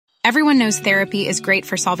Everyone knows therapy is great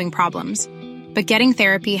for solving problems, but getting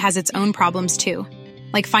therapy has its own problems too,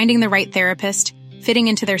 like finding the right therapist, fitting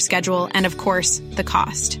into their schedule, and of course, the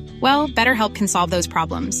cost. Well, BetterHelp can solve those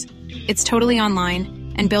problems. It's totally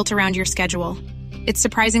online and built around your schedule. It's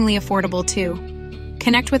surprisingly affordable too.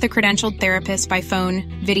 Connect with a credentialed therapist by phone,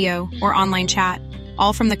 video, or online chat,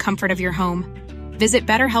 all from the comfort of your home. Visit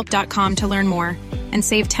BetterHelp.com to learn more and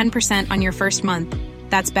save 10% on your first month.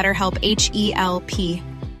 That's BetterHelp, H-E-L-P.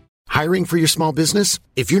 Hiring for your small business?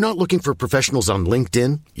 If you're not looking for professionals on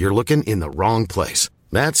LinkedIn, you're looking in the wrong place.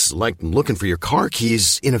 That's like looking for your car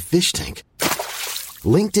keys in a fish tank.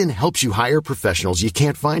 LinkedIn helps you hire professionals you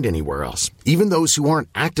can't find anywhere else, even those who aren't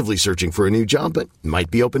actively searching for a new job but might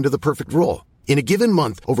be open to the perfect role. In a given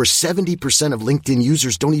month, over 70% of LinkedIn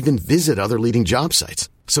users don't even visit other leading job sites.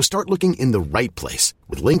 So start looking in the right place.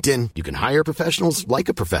 With LinkedIn, you can hire professionals like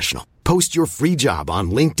a professional. Post your free job on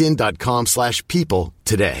linkedin.com/people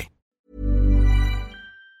today.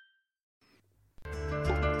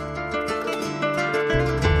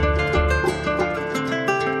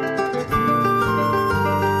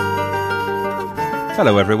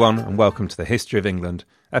 Hello everyone, and welcome to the History of England,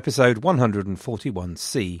 episode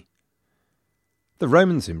 141C. The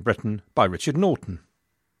Romans in Britain by Richard Norton.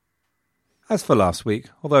 As for last week,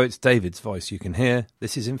 although it's David's voice you can hear,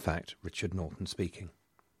 this is in fact Richard Norton speaking.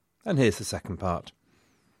 And here's the second part.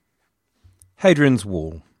 Hadrian's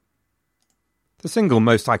Wall. The single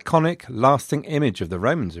most iconic, lasting image of the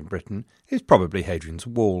Romans in Britain is probably Hadrian's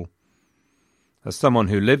Wall. As someone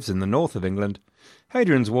who lives in the north of England,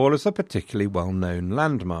 Hadrian's Wall is a particularly well-known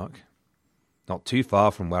landmark. Not too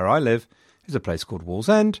far from where I live is a place called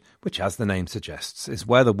Wallsend, which, as the name suggests, is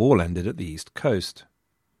where the wall ended at the east coast.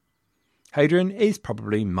 Hadrian is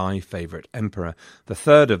probably my favourite emperor, the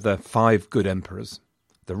third of the 5 good emperors,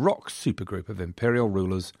 the rock supergroup of imperial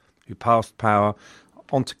rulers who passed power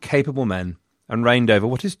on to capable men and reigned over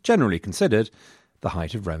what is generally considered the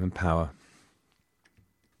height of Roman power.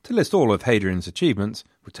 To list all of Hadrian's achievements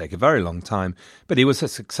would take a very long time, but he was a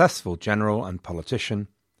successful general and politician,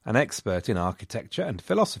 an expert in architecture and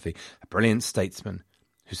philosophy, a brilliant statesman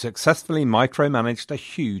who successfully micromanaged a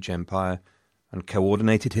huge empire and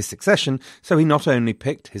coordinated his succession so he not only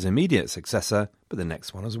picked his immediate successor, but the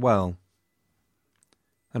next one as well.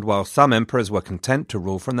 And while some emperors were content to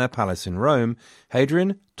rule from their palace in Rome,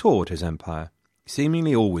 Hadrian toured his empire,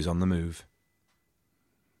 seemingly always on the move.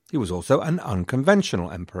 He was also an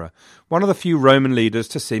unconventional emperor, one of the few Roman leaders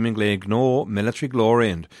to seemingly ignore military glory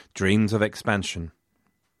and dreams of expansion.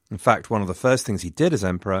 In fact, one of the first things he did as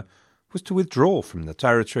emperor was to withdraw from the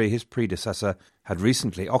territory his predecessor had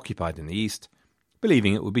recently occupied in the east,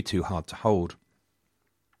 believing it would be too hard to hold.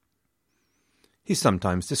 He's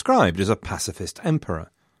sometimes described as a pacifist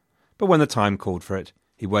emperor, but when the time called for it,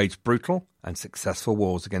 he waged brutal and successful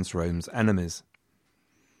wars against Rome's enemies.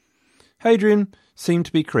 Hadrian seemed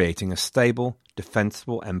to be creating a stable,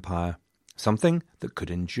 defensible empire, something that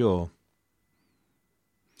could endure.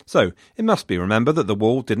 So, it must be remembered that the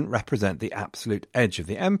wall didn't represent the absolute edge of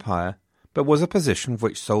the empire, but was a position from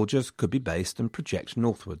which soldiers could be based and project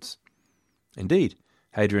northwards. Indeed,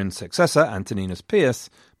 Hadrian's successor, Antoninus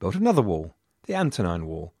Pius, built another wall, the Antonine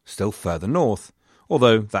Wall, still further north,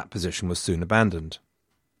 although that position was soon abandoned.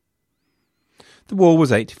 The wall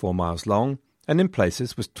was 84 miles long, and in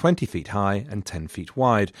places was 20 feet high and 10 feet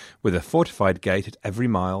wide, with a fortified gate at every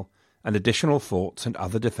mile, and additional forts and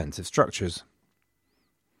other defensive structures.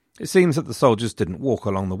 It seems that the soldiers didn't walk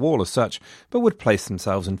along the wall as such, but would place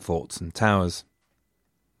themselves in forts and towers.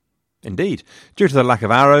 Indeed, due to the lack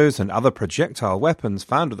of arrows and other projectile weapons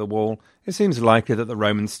found at the wall, it seems likely that the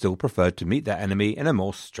Romans still preferred to meet their enemy in a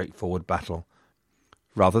more straightforward battle,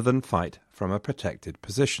 rather than fight from a protected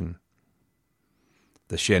position.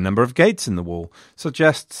 The sheer number of gates in the wall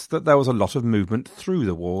suggests that there was a lot of movement through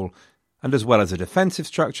the wall, and as well as a defensive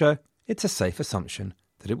structure, it's a safe assumption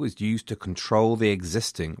that it was used to control the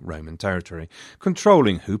existing Roman territory,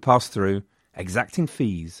 controlling who passed through, exacting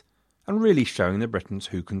fees, and really showing the Britons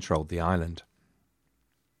who controlled the island.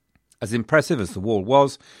 As impressive as the wall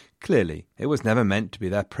was, clearly it was never meant to be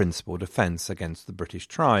their principal defence against the British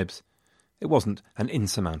tribes. It wasn't an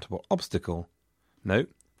insurmountable obstacle. No,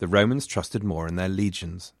 the Romans trusted more in their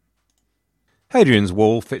legions. Hadrian's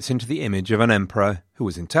Wall fits into the image of an emperor who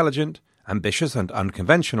was intelligent, ambitious and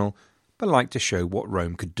unconventional, but liked to show what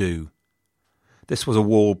Rome could do. This was a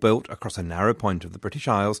wall built across a narrow point of the British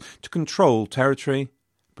Isles to control territory,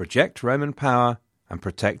 project Roman power, and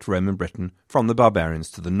protect Roman Britain from the barbarians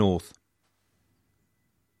to the north.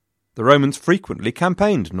 The Romans frequently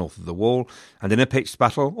campaigned north of the wall, and in a pitched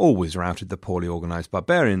battle always routed the poorly organised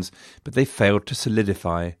barbarians, but they failed to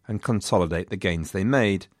solidify and consolidate the gains they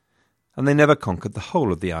made, and they never conquered the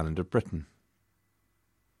whole of the island of Britain.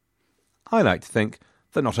 I like to think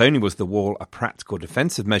that not only was the wall a practical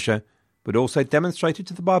defensive measure, but also demonstrated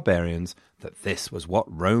to the barbarians that this was what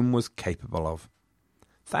Rome was capable of.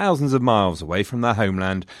 Thousands of miles away from their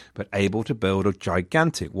homeland, but able to build a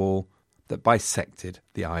gigantic wall that bisected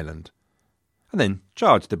the island, and then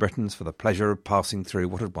charged the Britons for the pleasure of passing through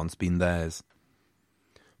what had once been theirs.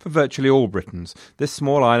 For virtually all Britons, this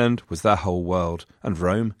small island was their whole world, and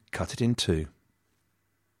Rome cut it in two.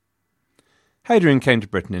 Hadrian came to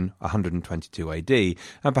Britain in 122 AD,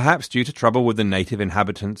 and perhaps due to trouble with the native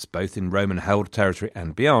inhabitants both in Roman-held territory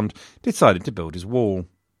and beyond, decided to build his wall.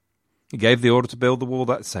 He gave the order to build the wall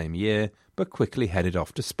that same year, but quickly headed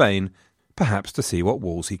off to Spain, perhaps to see what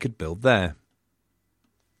walls he could build there.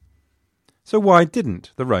 So why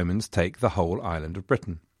didn't the Romans take the whole island of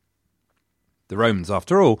Britain? The Romans,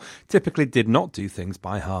 after all, typically did not do things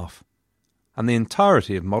by half, and the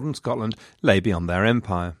entirety of modern Scotland lay beyond their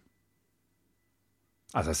empire.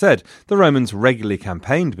 As I said, the Romans regularly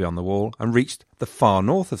campaigned beyond the wall and reached the far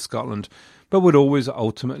north of Scotland, but would always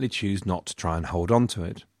ultimately choose not to try and hold on to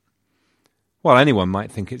it. While anyone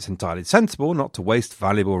might think it's entirely sensible not to waste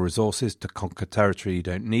valuable resources to conquer territory you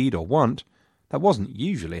don't need or want, that wasn't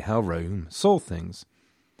usually how Rome saw things.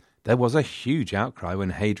 There was a huge outcry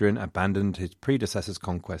when Hadrian abandoned his predecessor's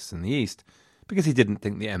conquests in the east, because he didn't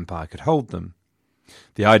think the empire could hold them.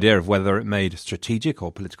 The idea of whether it made strategic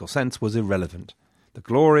or political sense was irrelevant. The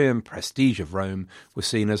glory and prestige of Rome was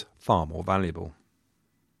seen as far more valuable.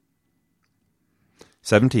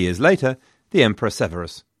 70 years later, the Emperor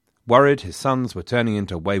Severus, worried his sons were turning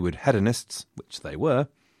into wayward hedonists, which they were,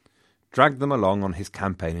 dragged them along on his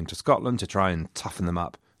campaign into Scotland to try and toughen them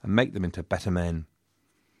up and make them into better men.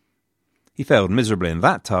 He failed miserably in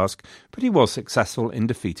that task, but he was successful in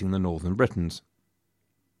defeating the northern Britons.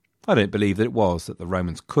 I don't believe that it was that the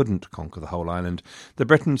Romans couldn't conquer the whole island. The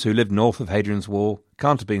Britons who lived north of Hadrian's Wall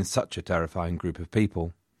can't have been such a terrifying group of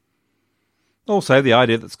people. Also, the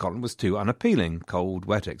idea that Scotland was too unappealing, cold,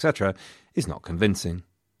 wet, etc., is not convincing.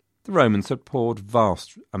 The Romans had poured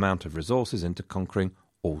vast amount of resources into conquering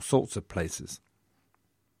all sorts of places.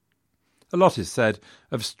 A lot is said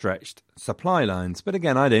of stretched supply lines, but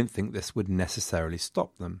again I don't think this would necessarily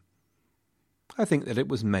stop them. I think that it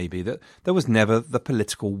was maybe that there was never the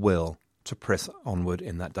political will to press onward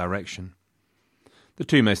in that direction. The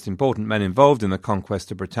two most important men involved in the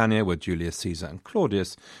conquest of Britannia were Julius Caesar and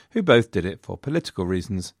Claudius, who both did it for political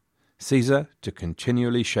reasons. Caesar to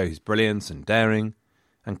continually show his brilliance and daring,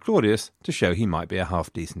 and Claudius to show he might be a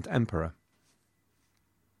half-decent emperor.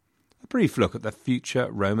 A brief look at the future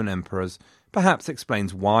Roman emperors perhaps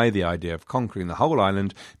explains why the idea of conquering the whole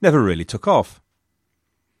island never really took off.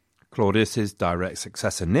 Claudius's direct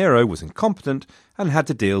successor Nero was incompetent and had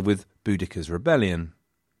to deal with Boudicca's rebellion.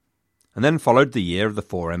 And then followed the year of the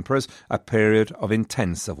four emperors, a period of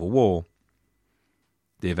intense civil war.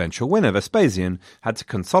 The eventual winner, Vespasian, had to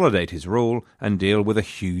consolidate his rule and deal with a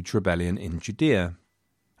huge rebellion in Judea.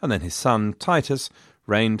 And then his son, Titus,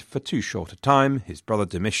 reigned for too short a time. His brother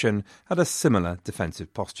Domitian had a similar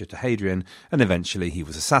defensive posture to Hadrian, and eventually he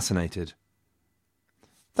was assassinated.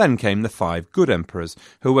 Then came the 5 good emperors,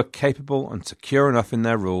 who were capable and secure enough in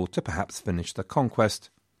their rule to perhaps finish the conquest.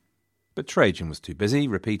 But Trajan was too busy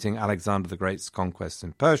repeating Alexander the Great's conquests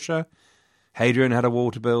in Persia. Hadrian had a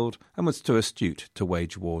wall to build and was too astute to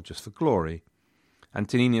wage war just for glory.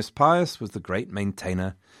 Antoninus Pius was the great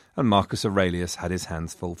maintainer, and Marcus Aurelius had his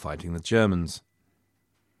hands full fighting the Germans.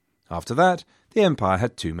 After that, the empire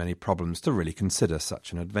had too many problems to really consider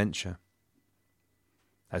such an adventure.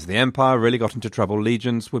 As the empire really got into trouble,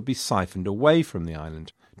 legions would be siphoned away from the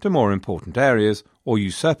island to more important areas, or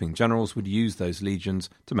usurping generals would use those legions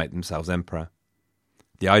to make themselves emperor.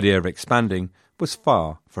 The idea of expanding was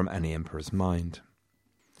far from any emperor's mind.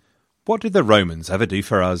 What did the Romans ever do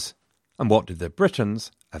for us, and what did the Britons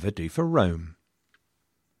ever do for Rome?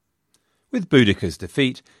 With Boudicca's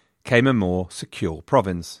defeat came a more secure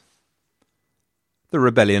province. The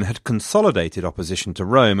rebellion had consolidated opposition to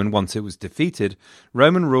Rome, and once it was defeated,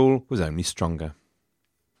 Roman rule was only stronger.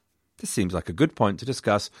 This seems like a good point to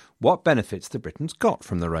discuss what benefits the Britons got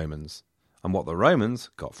from the Romans, and what the Romans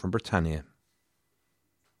got from Britannia.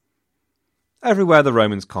 Everywhere the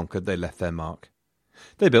Romans conquered, they left their mark.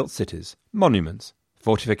 They built cities, monuments,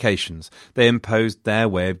 fortifications. They imposed their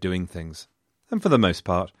way of doing things, and for the most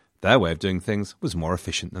part, their way of doing things was more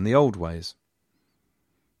efficient than the old ways.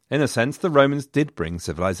 In a sense, the Romans did bring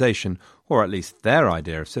civilization, or at least their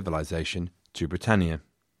idea of civilization, to Britannia.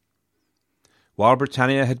 While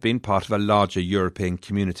Britannia had been part of a larger European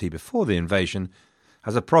community before the invasion,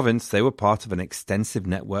 as a province they were part of an extensive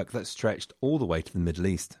network that stretched all the way to the Middle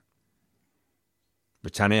East.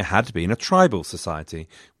 Britannia had been a tribal society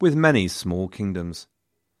with many small kingdoms,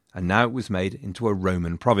 and now it was made into a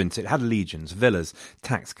Roman province. It had legions, villas,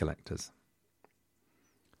 tax collectors.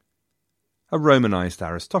 A Romanised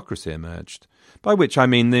aristocracy emerged, by which I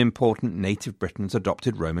mean the important native Britons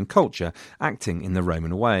adopted Roman culture, acting in the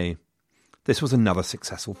Roman way. This was another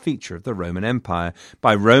successful feature of the Roman Empire.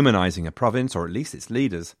 By Romanising a province, or at least its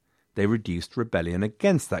leaders, they reduced rebellion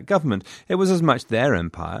against that government. It was as much their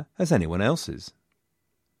empire as anyone else's.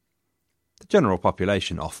 The general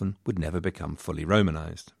population often would never become fully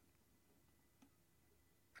Romanised.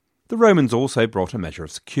 The Romans also brought a measure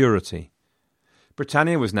of security.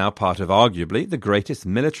 Britannia was now part of arguably the greatest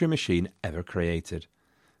military machine ever created,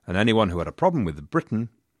 and anyone who had a problem with Britain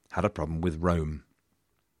had a problem with Rome.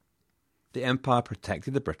 The empire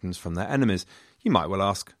protected the Britons from their enemies. You might well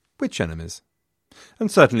ask, which enemies? And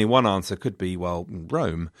certainly one answer could be, well,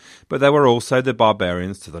 Rome, but there were also the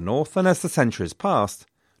barbarians to the north, and as the centuries passed,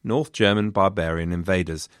 North German barbarian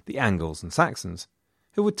invaders, the Angles and Saxons,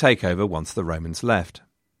 who would take over once the Romans left.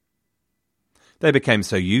 They became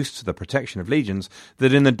so used to the protection of legions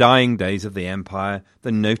that in the dying days of the empire,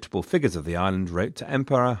 the notable figures of the island wrote to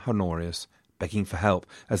Emperor Honorius, begging for help,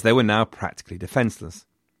 as they were now practically defenceless.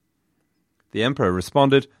 The emperor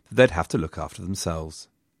responded that they'd have to look after themselves.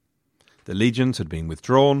 The legions had been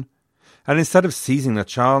withdrawn, and instead of seizing the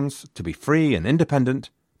chance to be free and independent,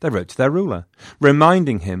 they wrote to their ruler,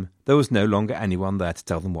 reminding him there was no longer anyone there to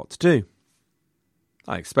tell them what to do.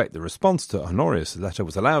 I expect the response to Honorius' letter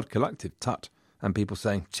was a loud collective tut, and people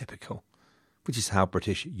saying, typical, which is how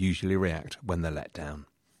British usually react when they're let down.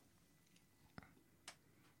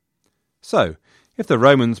 So, if the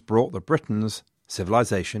Romans brought the Britons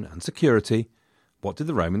civilization and security, what did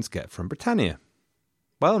the Romans get from Britannia?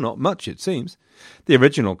 Well, not much, it seems. The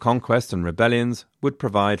original conquest and rebellions would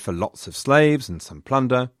provide for lots of slaves and some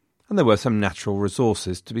plunder, and there were some natural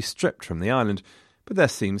resources to be stripped from the island, but there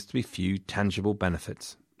seems to be few tangible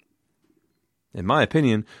benefits. In my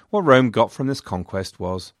opinion, what Rome got from this conquest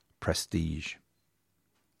was prestige.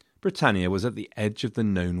 Britannia was at the edge of the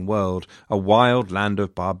known world, a wild land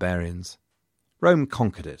of barbarians. Rome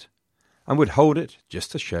conquered it, and would hold it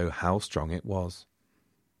just to show how strong it was.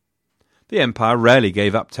 The empire rarely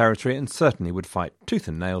gave up territory and certainly would fight tooth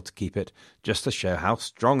and nail to keep it, just to show how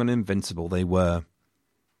strong and invincible they were.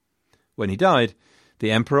 When he died,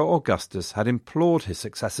 the Emperor Augustus had implored his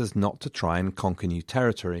successors not to try and conquer new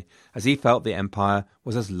territory, as he felt the empire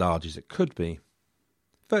was as large as it could be.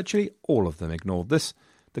 Virtually all of them ignored this,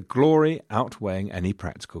 the glory outweighing any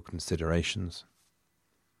practical considerations.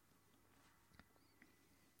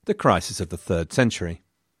 The crisis of the 3rd century.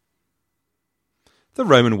 The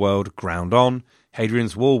Roman world ground on,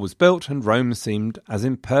 Hadrian's Wall was built, and Rome seemed as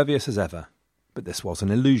impervious as ever. But this was an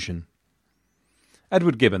illusion.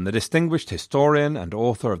 Edward Gibbon, the distinguished historian and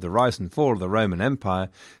author of The Rise and Fall of the Roman Empire,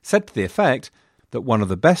 said to the effect that one of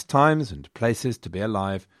the best times and places to be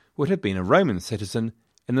alive would have been a Roman citizen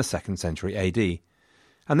in the 2nd century AD,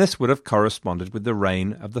 and this would have corresponded with the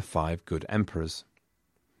reign of the 5 good emperors.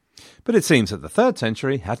 But it seems that the 3rd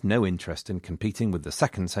century had no interest in competing with the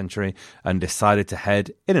 2nd century and decided to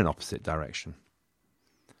head in an opposite direction.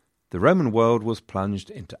 The Roman world was plunged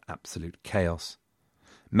into absolute chaos.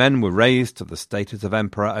 Men were raised to the status of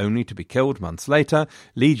emperor only to be killed months later.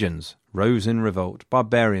 Legions rose in revolt.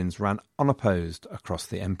 Barbarians ran unopposed across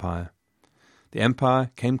the empire. The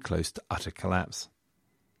empire came close to utter collapse.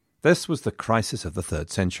 This was the crisis of the 3rd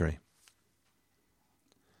century.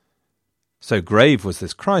 So grave was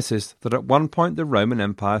this crisis that at one point the Roman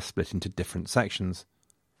Empire split into different sections.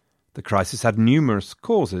 The crisis had numerous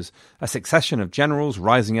causes, a succession of generals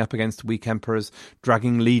rising up against weak emperors,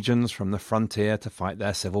 dragging legions from the frontier to fight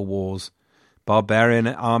their civil wars, barbarian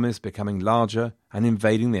armies becoming larger and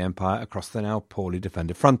invading the empire across the now poorly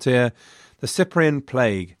defended frontier. The Cyprian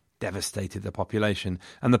plague devastated the population,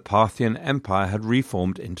 and the Parthian Empire had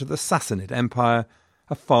reformed into the Sassanid Empire,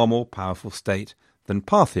 a far more powerful state than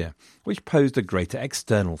Parthia, which posed a greater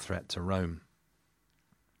external threat to Rome.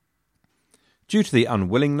 Due to the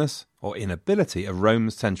unwillingness or inability of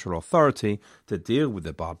Rome's central authority to deal with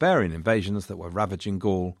the barbarian invasions that were ravaging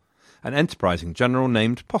Gaul, an enterprising general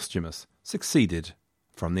named Postumus succeeded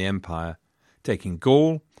from the empire, taking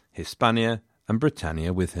Gaul, Hispania, and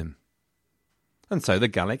Britannia with him. And so the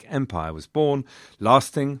Gallic Empire was born,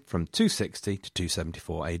 lasting from 260 to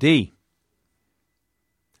 274 AD.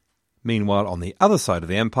 Meanwhile, on the other side of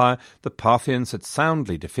the empire, the Parthians had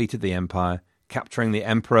soundly defeated the empire, capturing the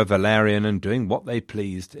Emperor Valerian and doing what they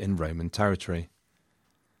pleased in Roman territory.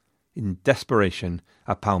 In desperation,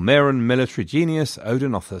 a Palmyran military genius,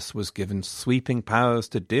 Odenothus, was given sweeping powers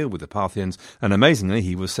to deal with the Parthians, and amazingly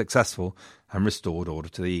he was successful and restored order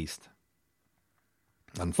to the east.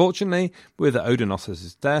 Unfortunately, with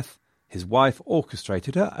Odenothus' death, his wife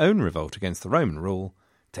orchestrated her own revolt against the Roman rule,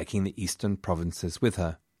 taking the eastern provinces with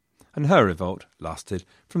her, and her revolt lasted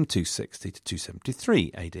from 260 to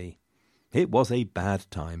 273 AD. It was a bad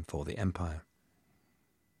time for the empire.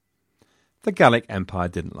 The Gallic Empire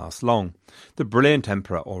didn't last long. The brilliant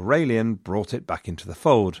Emperor Aurelian brought it back into the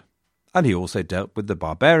fold, and he also dealt with the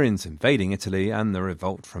barbarians invading Italy and the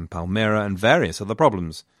revolt from Palmyra and various other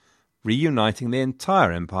problems, reuniting the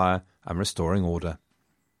entire empire and restoring order.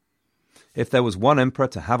 If there was one emperor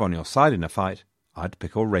to have on your side in a fight, I'd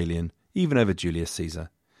pick Aurelian, even over Julius Caesar.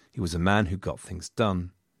 He was a man who got things done.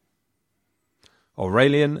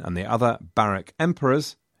 Aurelian and the other Barrack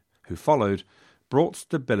emperors who followed brought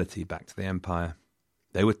stability back to the empire.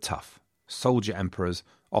 They were tough, soldier emperors,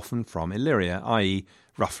 often from Illyria, i.e.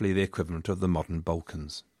 roughly the equivalent of the modern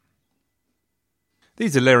Balkans.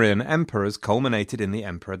 These Illyrian emperors culminated in the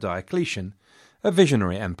Emperor Diocletian, a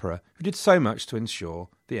visionary emperor who did so much to ensure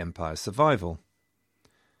the empire's survival.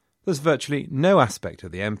 There's virtually no aspect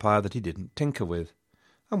of the empire that he didn't tinker with,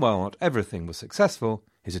 and while not everything was successful,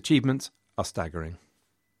 his achievements are staggering.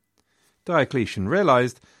 Diocletian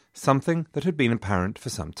realised something that had been apparent for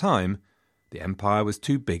some time: the empire was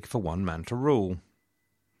too big for one man to rule.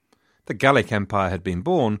 The Gallic Empire had been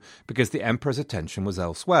born because the emperor's attention was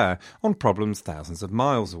elsewhere, on problems thousands of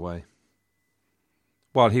miles away.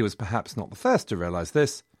 While he was perhaps not the first to realise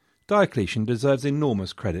this, Diocletian deserves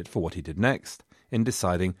enormous credit for what he did next, in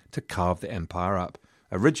deciding to carve the empire up,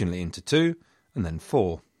 originally into two and then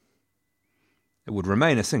four. It would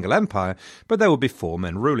remain a single empire, but there would be four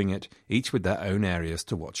men ruling it, each with their own areas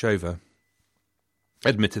to watch over.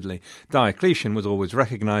 Admittedly, Diocletian was always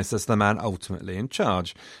recognised as the man ultimately in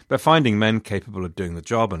charge, but finding men capable of doing the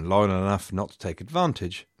job and loyal enough not to take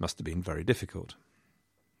advantage must have been very difficult.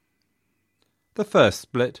 The first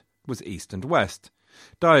split was east and west,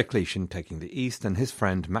 Diocletian taking the east and his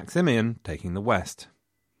friend Maximian taking the west.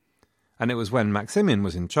 And it was when Maximian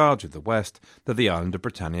was in charge of the west that the island of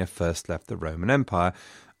Britannia first left the Roman Empire,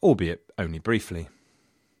 albeit only briefly.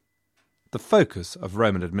 The focus of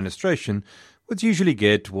Roman administration was usually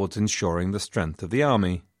geared towards ensuring the strength of the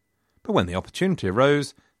army, but when the opportunity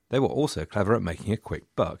arose, they were also clever at making a quick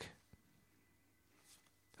buck.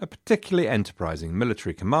 A particularly enterprising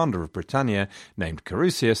military commander of Britannia named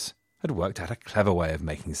Carausius had worked out a clever way of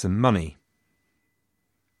making some money.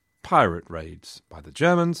 Pirate raids by the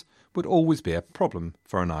Germans would always be a problem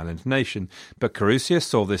for an island nation, but Carausius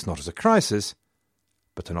saw this not as a crisis,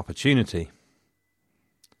 but an opportunity.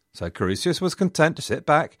 So Carausius was content to sit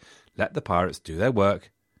back, let the pirates do their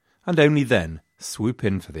work, and only then swoop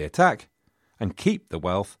in for the attack and keep the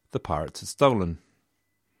wealth the pirates had stolen.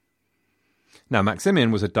 Now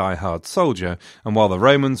Maximian was a die-hard soldier, and while the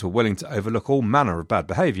Romans were willing to overlook all manner of bad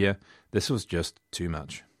behaviour, this was just too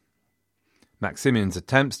much. Maximian's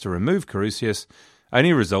attempts to remove Carausius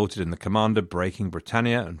only resulted in the commander breaking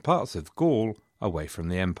Britannia and parts of Gaul away from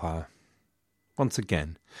the empire. Once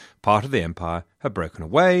again, part of the empire had broken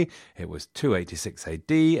away. It was 286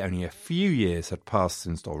 AD, only a few years had passed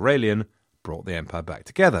since Aurelian brought the empire back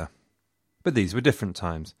together. But these were different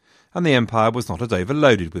times, and the empire was not as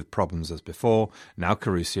overloaded with problems as before. Now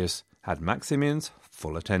Carausius had Maximian's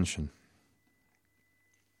full attention.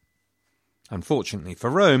 Unfortunately for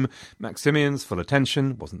Rome, Maximian's full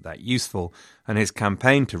attention wasn't that useful, and his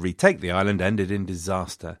campaign to retake the island ended in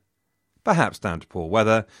disaster. Perhaps down to poor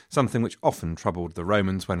weather, something which often troubled the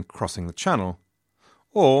Romans when crossing the Channel,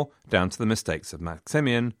 or down to the mistakes of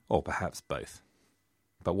Maximian, or perhaps both.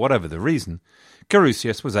 But whatever the reason,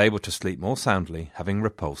 Carausius was able to sleep more soundly, having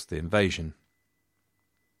repulsed the invasion.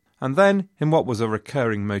 And then, in what was a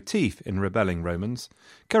recurring motif in rebelling Romans,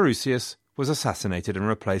 Carausius was assassinated and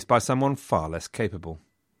replaced by someone far less capable.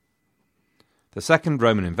 The second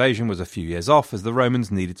Roman invasion was a few years off, as the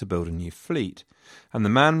Romans needed to build a new fleet, and the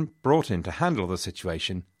man brought in to handle the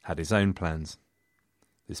situation had his own plans.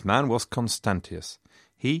 This man was Constantius.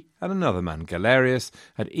 He and another man, Galerius,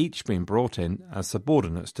 had each been brought in as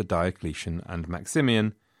subordinates to Diocletian and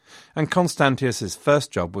Maximian, and Constantius's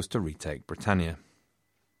first job was to retake Britannia.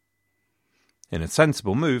 In a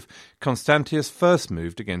sensible move, Constantius first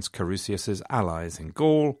moved against Carausius's allies in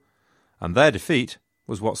Gaul, and their defeat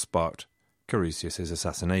was what sparked Carausius's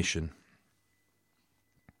assassination.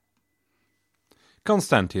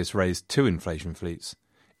 Constantius raised 2 invasion fleets,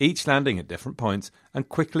 each landing at different points, and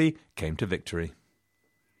quickly came to victory.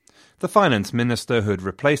 The finance minister who had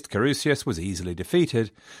replaced Carausius was easily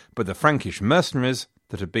defeated, but the Frankish mercenaries,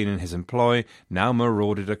 that had been in his employ now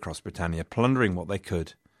marauded across Britannia, plundering what they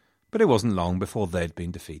could. But it wasn't long before they'd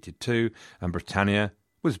been defeated too, and Britannia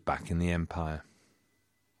was back in the empire.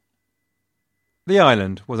 The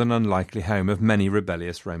island was an unlikely home of many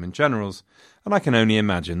rebellious Roman generals, and I can only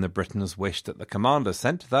imagine the Britons wished that the commanders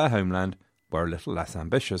sent to their homeland were a little less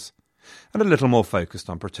ambitious, and a little more focused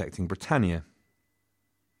on protecting Britannia.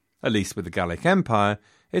 At least with the Gallic Empire,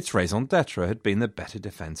 its raison d'etre had been the better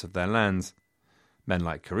defence of their lands. Men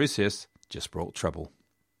like Carausius just brought trouble.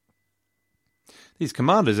 These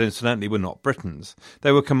commanders, incidentally, were not Britons.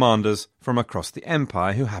 They were commanders from across the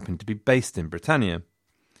empire who happened to be based in Britannia.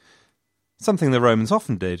 Something the Romans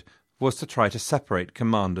often did was to try to separate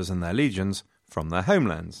commanders and their legions from their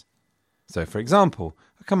homelands. So, for example,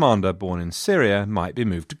 a commander born in Syria might be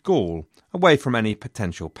moved to Gaul, away from any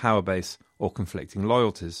potential power base or conflicting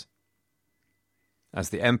loyalties. As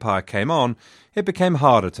the empire came on, it became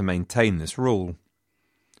harder to maintain this rule.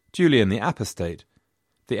 Julian the Apostate,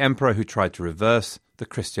 the emperor who tried to reverse the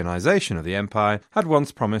Christianization of the empire, had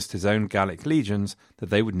once promised his own Gallic legions that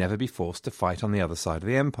they would never be forced to fight on the other side of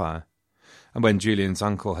the empire. And when Julian's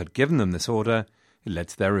uncle had given them this order, it led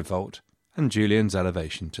to their revolt and Julian's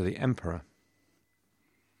elevation to the emperor.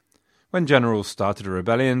 When generals started a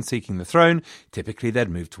rebellion seeking the throne, typically they'd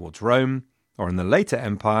move towards Rome, or in the later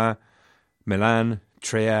empire, Milan,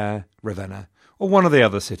 Trier, Ravenna, or one of the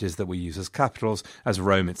other cities that we use as capitals, as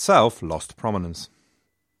Rome itself lost prominence.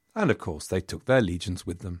 And of course they took their legions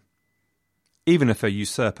with them. Even if a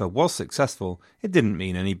usurper was successful, it didn't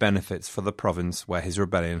mean any benefits for the province where his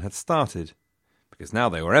rebellion had started, because now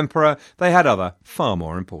they were emperor, they had other, far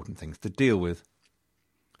more important things to deal with.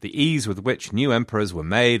 The ease with which new emperors were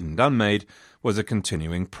made and unmade was a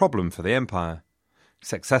continuing problem for the empire.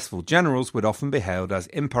 Successful generals would often be hailed as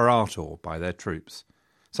imperator by their troops,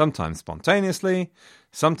 sometimes spontaneously,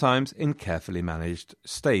 sometimes in carefully managed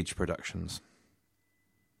stage productions.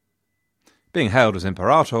 Being hailed as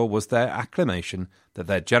imperator was their acclamation that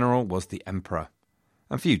their general was the emperor,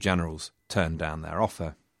 and few generals turned down their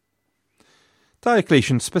offer.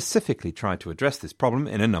 Diocletian specifically tried to address this problem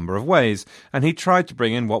in a number of ways, and he tried to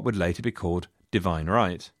bring in what would later be called divine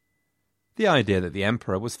right, the idea that the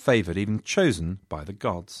emperor was favoured, even chosen, by the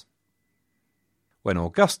gods. When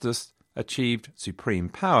Augustus achieved supreme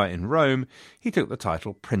power in Rome, he took the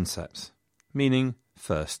title princeps, meaning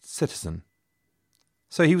first citizen.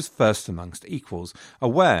 So he was first amongst equals,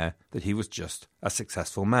 aware that he was just a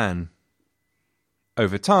successful man.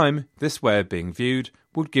 Over time, this way of being viewed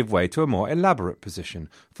would give way to a more elaborate position,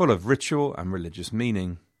 full of ritual and religious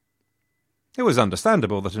meaning. It was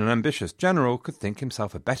understandable that an ambitious general could think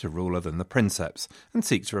himself a better ruler than the princeps and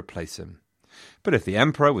seek to replace him. But if the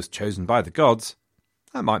emperor was chosen by the gods,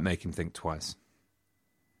 that might make him think twice.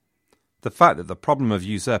 The fact that the problem of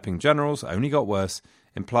usurping generals only got worse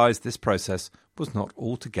implies this process was not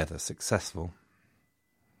altogether successful.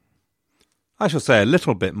 I shall say a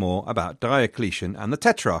little bit more about Diocletian and the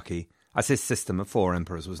Tetrarchy, as his system of 4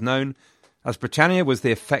 emperors was known, as Britannia was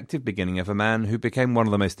the effective beginning of a man who became one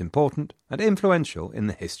of the most important and influential in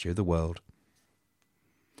the history of the world.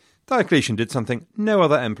 Diocletian did something no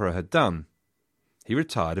other emperor had done. He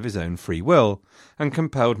retired of his own free will and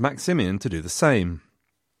compelled Maximian to do the same.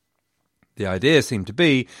 The idea seemed to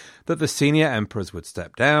be that the senior emperors would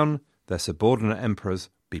step down, their subordinate emperors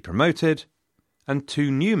be promoted, and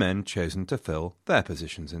 2 new men chosen to fill their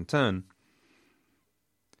positions in turn.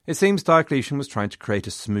 It seems Diocletian was trying to create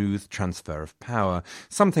a smooth transfer of power,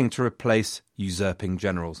 something to replace usurping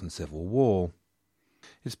generals and civil war.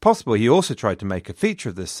 It's possible he also tried to make a feature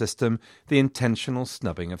of this system the intentional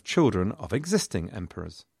snubbing of children of existing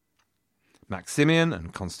emperors. Maximian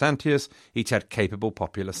and Constantius each had capable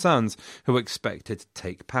popular sons who were expected to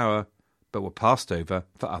take power, but were passed over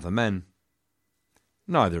for other men.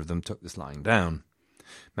 Neither of them took this lying down.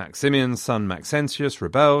 Maximian's son Maxentius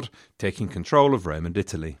rebelled, taking control of Rome and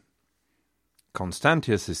Italy.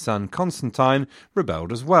 Constantius' son Constantine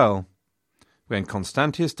rebelled as well. When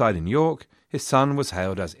Constantius died in York, his son was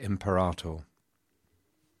hailed as imperator.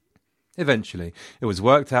 Eventually, it was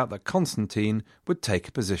worked out that Constantine would take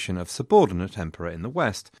a position of subordinate emperor in the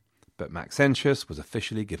west, but Maxentius was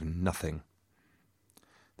officially given nothing.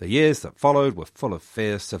 The years that followed were full of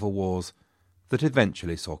fierce civil wars that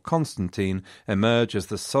eventually saw Constantine emerge as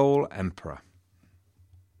the sole emperor.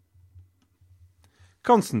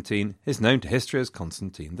 Constantine is known to history as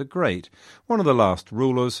Constantine the Great, one of the last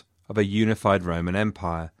rulers of a unified Roman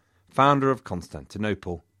Empire, founder of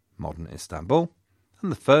Constantinople, modern Istanbul,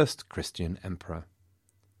 and the first Christian emperor.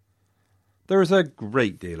 There is a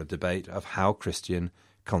great deal of debate of how Christian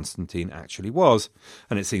Constantine actually was,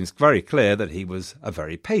 and it seems very clear that he was a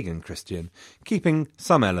very pagan Christian, keeping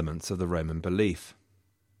some elements of the Roman belief.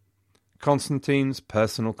 Constantine's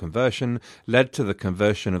personal conversion led to the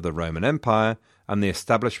conversion of the Roman Empire and the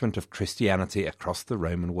establishment of Christianity across the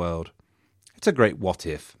Roman world. It's a great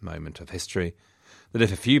what-if moment of history, that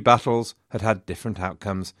if a few battles had had different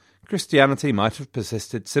outcomes, Christianity might have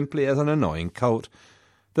persisted simply as an annoying cult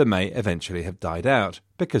that may eventually have died out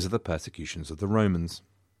because of the persecutions of the Romans.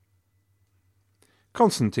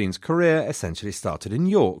 Constantine's career essentially started in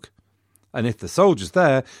York, and if the soldiers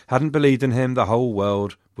there hadn't believed in him, the whole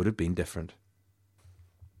world would have been different.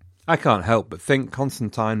 I can't help but think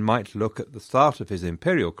Constantine might look at the start of his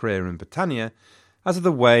imperial career in Britannia as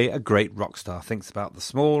the way a great rock star thinks about the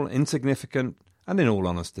small, insignificant, and in all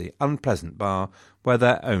honesty, unpleasant bar where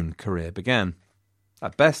their own career began.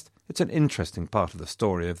 At best, it's an interesting part of the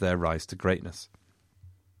story of their rise to greatness.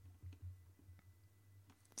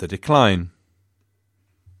 The decline.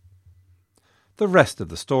 The rest of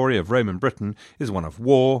the story of Roman Britain is one of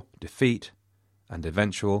war, defeat, and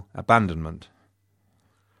eventual abandonment.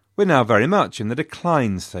 We're now very much in the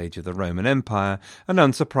decline stage of the Roman Empire, and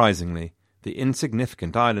unsurprisingly, the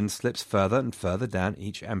insignificant island slips further and further down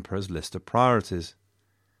each emperor's list of priorities.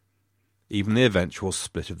 Even the eventual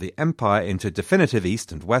split of the empire into definitive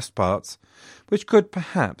east and west parts, which could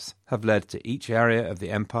perhaps have led to each area of the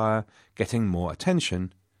empire getting more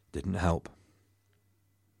attention, didn't help.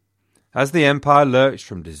 As the empire lurched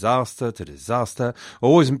from disaster to disaster,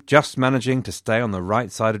 always just managing to stay on the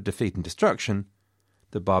right side of defeat and destruction,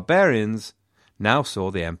 the barbarians now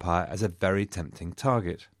saw the empire as a very tempting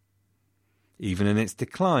target. Even in its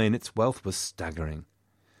decline, its wealth was staggering.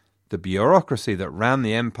 The bureaucracy that ran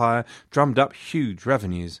the empire drummed up huge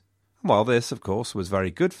revenues, and while this, of course, was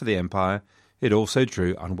very good for the empire, it also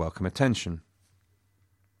drew unwelcome attention.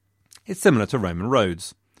 It's similar to Roman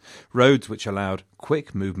roads. Roads which allowed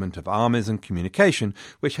quick movement of armies and communication,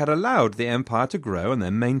 which had allowed the empire to grow and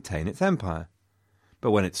then maintain its empire.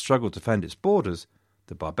 But when it struggled to defend its borders,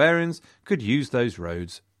 the barbarians could use those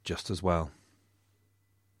roads just as well.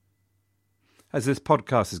 As this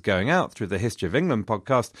podcast is going out through the History of England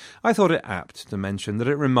podcast, I thought it apt to mention that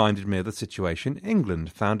it reminded me of the situation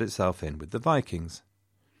England found itself in with the Vikings.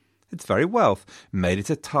 Its very wealth made it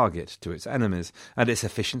a target to its enemies, and its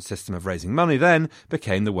efficient system of raising money then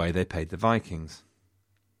became the way they paid the Vikings.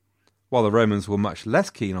 While the Romans were much less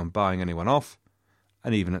keen on buying anyone off,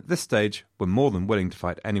 and even at this stage were more than willing to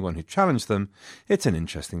fight anyone who challenged them, it's an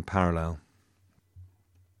interesting parallel.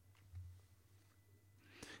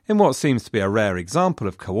 In what seems to be a rare example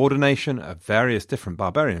of coordination of various different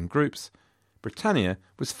barbarian groups, Britannia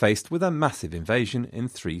was faced with a massive invasion in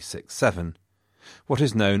 367, what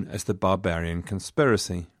is known as the Barbarian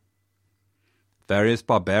Conspiracy. Various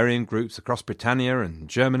barbarian groups across Britannia and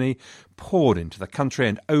Germany poured into the country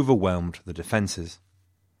and overwhelmed the defences.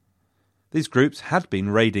 These groups had been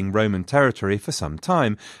raiding Roman territory for some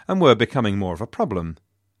time and were becoming more of a problem.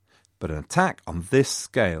 But an attack on this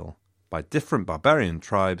scale by different barbarian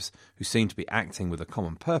tribes who seemed to be acting with a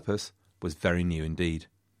common purpose was very new indeed.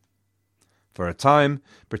 For a time,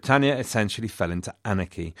 Britannia essentially fell into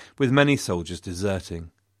anarchy, with many soldiers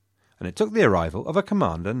deserting, and it took the arrival of a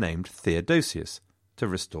commander named Theodosius to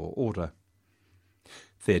restore order.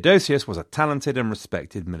 Theodosius was a talented and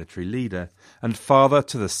respected military leader, and father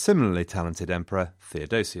to the similarly talented emperor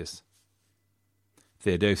Theodosius.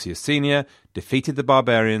 Theodosius Sr. defeated the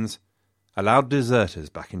barbarians, allowed deserters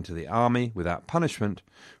back into the army without punishment,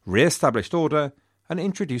 re-established order, and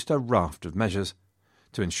introduced a raft of measures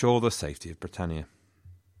to ensure the safety of Britannia.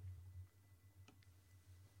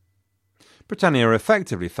 Britannia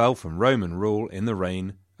effectively fell from Roman rule in the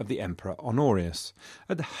reign of the Emperor Honorius,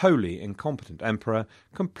 a wholly incompetent emperor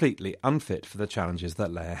completely unfit for the challenges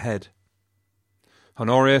that lay ahead.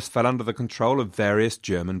 Honorius fell under the control of various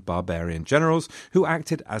German barbarian generals who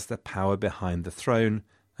acted as the power behind the throne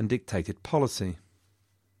and dictated policy.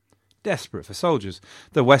 Desperate for soldiers,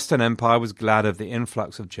 the Western Empire was glad of the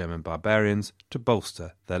influx of German barbarians to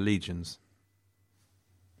bolster their legions.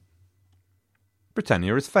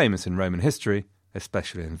 Britannia is famous in Roman history,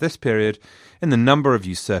 especially in this period, in the number of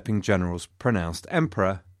usurping generals pronounced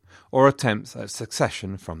emperor or attempts at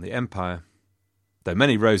succession from the empire, though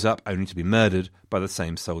many rose up only to be murdered by the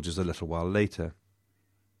same soldiers a little while later.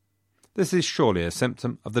 This is surely a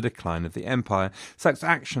symptom of the decline of the empire. Such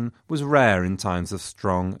action was rare in times of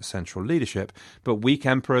strong central leadership, but weak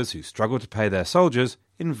emperors who struggled to pay their soldiers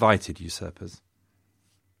invited usurpers.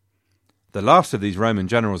 The last of these Roman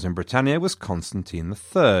generals in Britannia was Constantine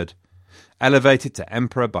III, elevated to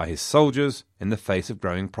emperor by his soldiers in the face of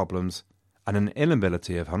growing problems and an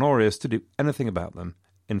inability of Honorius to do anything about them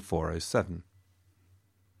in 407.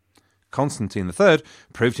 Constantine III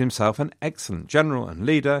proved himself an excellent general and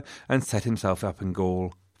leader and set himself up in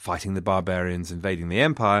Gaul, fighting the barbarians invading the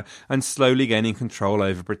empire and slowly gaining control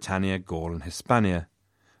over Britannia, Gaul and Hispania.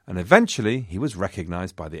 And eventually he was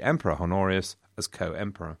recognised by the Emperor Honorius as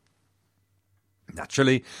co-emperor.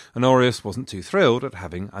 Naturally, Honorius wasn't too thrilled at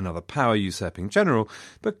having another power-usurping general,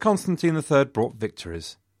 but Constantine III brought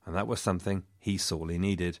victories, and that was something he sorely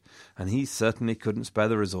needed, and he certainly couldn't spare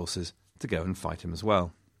the resources to go and fight him as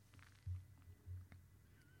well.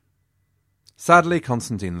 Sadly,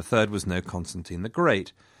 Constantine III was no Constantine the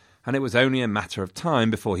Great, and it was only a matter of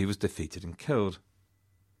time before he was defeated and killed.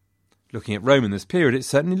 Looking at Rome in this period, it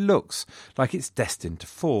certainly looks like it's destined to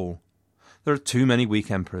fall. There are too many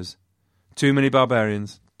weak emperors, too many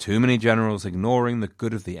barbarians, too many generals ignoring the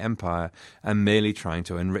good of the empire and merely trying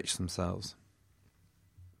to enrich themselves.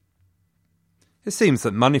 It seems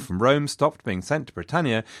that money from Rome stopped being sent to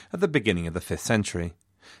Britannia at the beginning of the 5th century,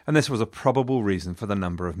 and this was a probable reason for the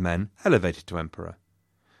number of men elevated to emperor.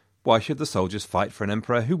 Why should the soldiers fight for an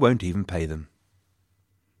emperor who won't even pay them?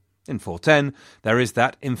 In 410, there is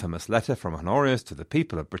that infamous letter from Honorius to the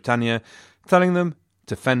people of Britannia telling them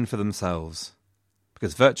to fend for themselves,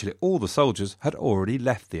 because virtually all the soldiers had already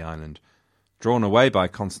left the island, drawn away by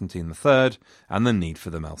Constantine III and the need for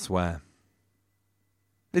them elsewhere.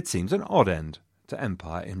 It seems an odd end to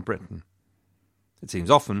empire in Britain. It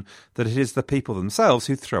seems often that it is the people themselves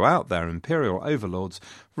who throw out their imperial overlords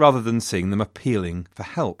rather than seeing them appealing for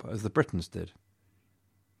help as the Britons did.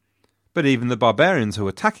 But even the barbarians who were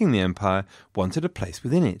attacking the empire wanted a place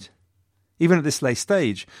within it. Even at this late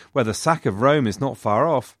stage, where the sack of Rome is not far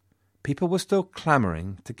off, people were still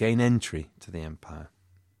clamouring to gain entry to the empire.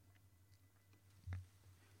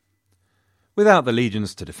 Without the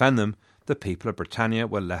legions to defend them, the people of Britannia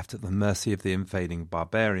were left at the mercy of the invading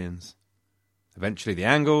barbarians. Eventually the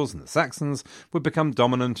Angles and the Saxons would become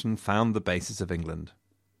dominant and found the basis of England.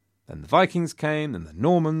 Then the Vikings came, and the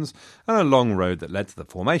Normans, and a long road that led to the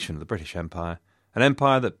formation of the British Empire, an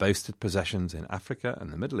empire that boasted possessions in Africa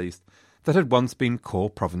and the Middle East that had once been core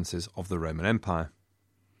provinces of the Roman Empire.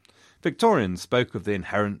 Victorians spoke of the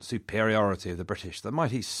inherent superiority of the British, the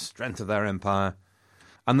mighty strength of their empire,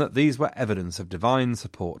 and that these were evidence of divine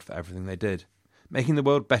support for everything they did, making the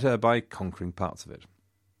world better by conquering parts of it.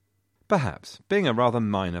 Perhaps, being a rather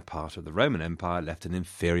minor part of the Roman Empire left an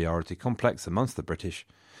inferiority complex amongst the British,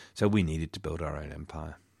 so we needed to build our own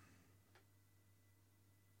empire.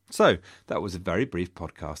 So, that was a very brief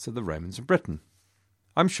podcast of the Romans and Britain.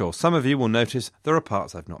 I'm sure some of you will notice there are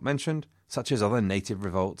parts I've not mentioned, such as other native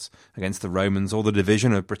revolts against the Romans or the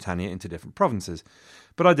division of Britannia into different provinces,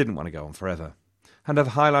 but I didn't want to go on forever, and have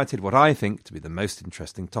highlighted what I think to be the most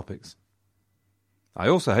interesting topics. I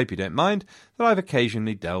also hope you don't mind that I've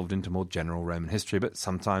occasionally delved into more general Roman history, but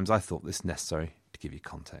sometimes I thought this necessary to give you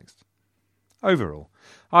context. Overall,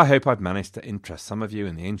 I hope I've managed to interest some of you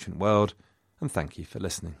in the ancient world, and thank you for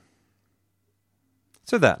listening.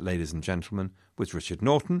 So that, ladies and gentlemen, was Richard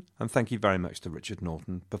Norton, and thank you very much to Richard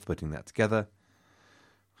Norton for putting that together.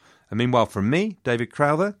 And meanwhile, from me, David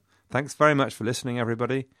Crowther, thanks very much for listening,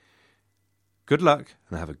 everybody. Good luck,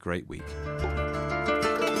 and have a great week.